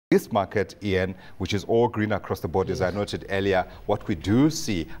This market, Ian, which is all green across the board, as I noted earlier, what we do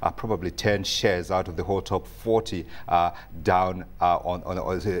see are probably 10 shares out of the whole top 40 down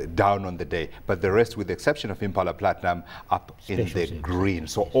on the day. But the rest, with the exception of Impala Platinum, up in the green.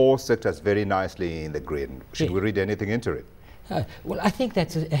 So all sectors very nicely in the green. Should we read anything into it? Well, I think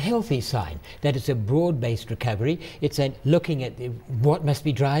that's a healthy sign, that it's a broad-based recovery. It's looking at what must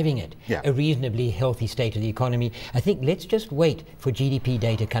be driving it, a reasonably healthy state of the economy. I think let's just wait for GDP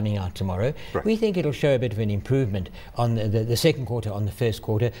data coming out tomorrow. Right. We think it'll show a bit of an improvement on the second quarter on the first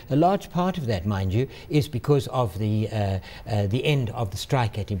quarter. A large part of that, mind you, is because of the end of the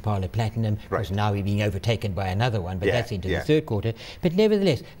strike at Impala Platinum. Right. Because now we're being overtaken by another one, but that's into the third quarter. But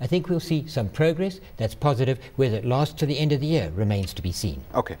nevertheless, I think we'll see some progress. That's positive. Whether it lasts to the end of the year remains to be seen.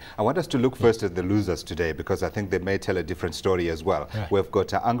 Okay, I want us to look first at the losers today, because I think they may tell a different story as well. Right. We've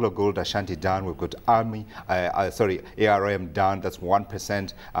got Anglo Gold Ashanti down, we've got ARM down, that's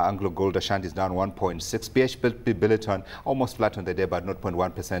 1%. Anglo Gold Ashanti is down 1.6. BHP Billiton almost flat on the day, but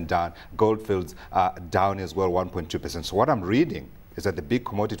 0.1% down. Goldfields down as well, 1.2%. So what I'm reading is that the big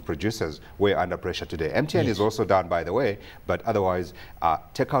commodity producers were under pressure today. MTN is also down, by the way, but otherwise,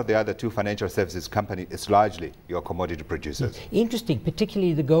 take out the other two financial services companies, it's largely your commodity producers. Interesting,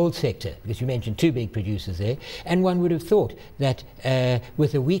 particularly the gold sector, because you mentioned two big producers there, and one would have thought that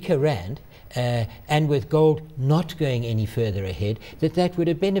with a weaker rand, and with gold not going any further ahead, that would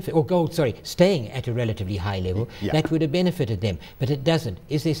have benefited, or gold, sorry, staying at a relatively high level, that would have benefited them. But it doesn't.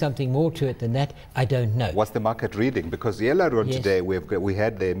 Is there something more to it than that? I don't know. What's the market reading? Because earlier on today, we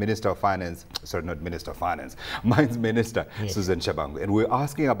had the Minister of Finance, sorry, not Minister of Finance, Mines Minister, Susan Shabangu, and we're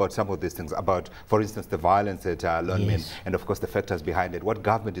asking about some of these things, about, for instance, the violence at Lonmin, and of course the factors behind it, what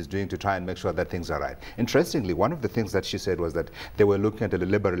government is doing to try and make sure that things are right. Interestingly, one of the things that she said was that they were looking at the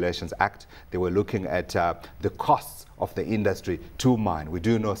Labour Relations Act. They were looking at the costs of the industry to mine. We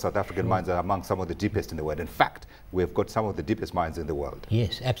do know South African mines are among some of the deepest in the world. In fact, we've got some of the deepest mines in the world.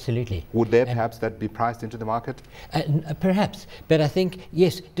 Yes, absolutely. Would there perhaps that be priced into the market? Perhaps, but I think,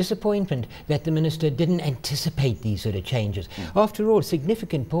 yes, disappointment that the minister didn't anticipate these sort of changes. After all, a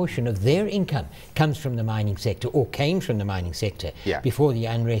significant portion of their income comes from the mining sector, or came from the mining sector, before the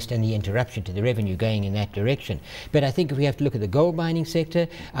unrest and the interruption to the revenue going in that direction. But I think if we have to look at the gold mining sector,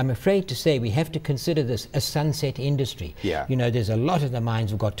 I'm afraid to say we have to consider this a sunset industry. You know, there's a lot of the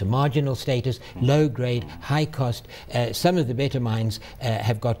mines have got to marginal status, low grade, high cost. Some of the better mines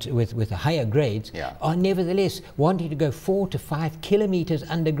have got, with the higher grades, are nevertheless wanting to go 4 to 5 kilometers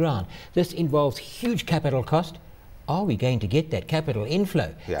underground. This involves huge capital cost. Are we going to get that capital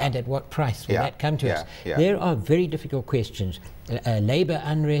inflow? And at what price will that come to us? There are very difficult questions. Labour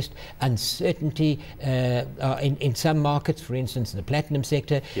unrest, uncertainty in some markets, for instance, the platinum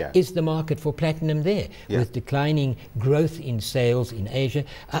sector. Is the market for platinum there? With declining growth in sales in Asia,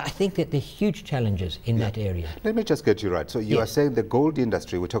 I think that there are huge challenges in that area. Let me just get you right. So you are saying the gold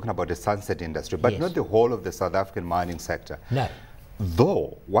industry, we're talking about the sunset industry, but not the whole of the South African mining sector. No.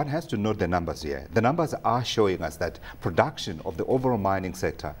 Though one has to note the numbers here. The numbers are showing us that production of the overall mining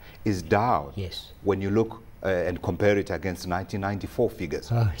sector is down when you look and compare it against 1994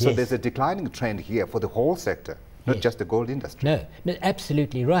 figures. So there's a declining trend here for the whole sector, not just the gold industry. No,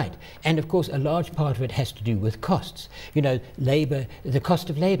 absolutely right. And of course, a large part of it has to do with costs. You know, labour, the cost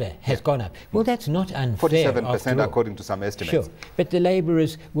of labour has gone up. Well, that's not unfair. 47% according to some estimates. Sure, but the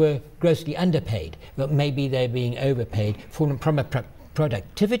labourers were grossly underpaid. Well, maybe they're being overpaid from a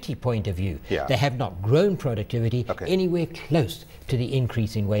productivity point of view. They have not grown productivity anywhere close to the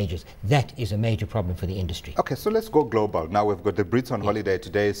increase in wages. That is a major problem for the industry. Okay, so let's go global. Now we've got the Brits on holiday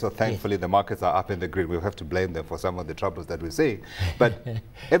today, so thankfully the markets are up in the green. We'll have to blame them for some of the troubles that we're seeing. But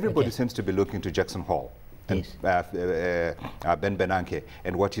everybody seems to be looking to Jackson Hole and Ben Bernanke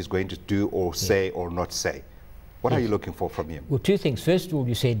and what he's going to do or say or not say. What are you looking for from him? Well, two things. First of all,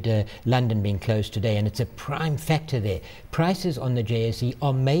 you said London being closed today, and it's a prime factor there. Prices on the JSE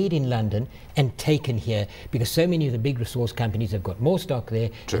are made in London and taken here because so many of the big resource companies have got more stock there,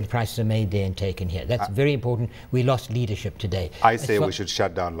 and the prices are made there and taken here. That's very important. We lost leadership today. I say we should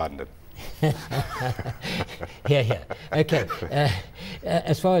shut down London. Okay.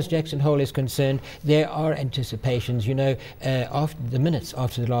 As far as Jackson Hole is concerned, there are anticipations. You know, after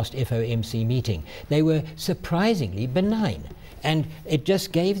the last FOMC meeting, they were surprisingly benign. And it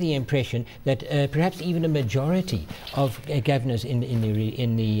just gave the impression that perhaps even a majority of governors in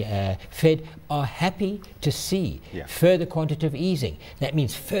the Fed are happy to see further quantitative easing. That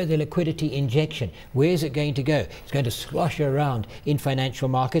means further liquidity injection. Where is it going to go? It's going to slosh around in financial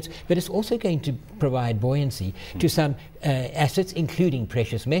markets, but it's also going to provide buoyancy to some assets, including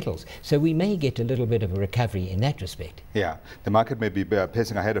precious metals. So we may get a little bit of a recovery in that respect. Yeah, the market may be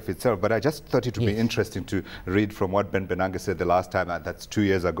pacing ahead of itself, but I just thought it would be interesting to read from what Ben Bernanke said the last time, that's 2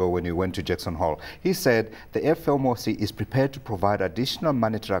 years ago when he went to Jackson Hole. He said the FOMC is prepared to provide additional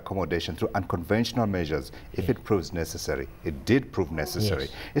monetary accommodation through unconventional measures if it proves necessary. It did prove necessary,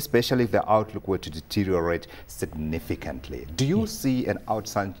 especially if the outlook were to deteriorate significantly. Do you see an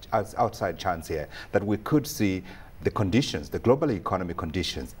outside chance here that we could see the conditions, the global economic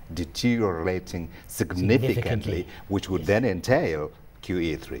conditions, deteriorating significantly, which would then entail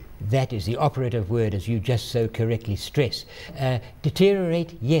QE3? That is the operative word, as you just so correctly stress.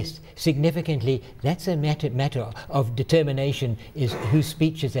 Deteriorate, yes. Significantly, that's a matter of determination, is whose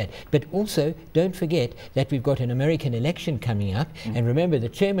speech is that. But also, don't forget that we've got an American election coming up, and remember, the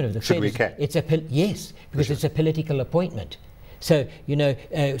chairman of the Fed, it's a political appointment. So, you know,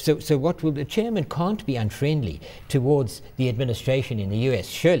 so what will the chairman can't be unfriendly towards the administration in the US.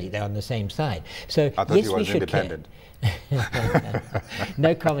 Surely they're on the same side. So I thought yes, he was we should independent.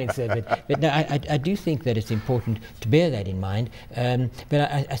 No comments there, but no, I do think that it's important to bear that in mind.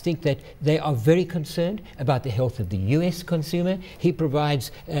 But I think that they are very concerned about the health of the US consumer. He provides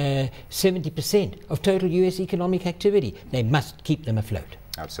 70% of total US economic activity. They must keep them afloat.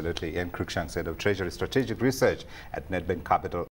 Absolutely. Ian Cruickshanks, head of Treasury Strategic Research at Nedbank Capital.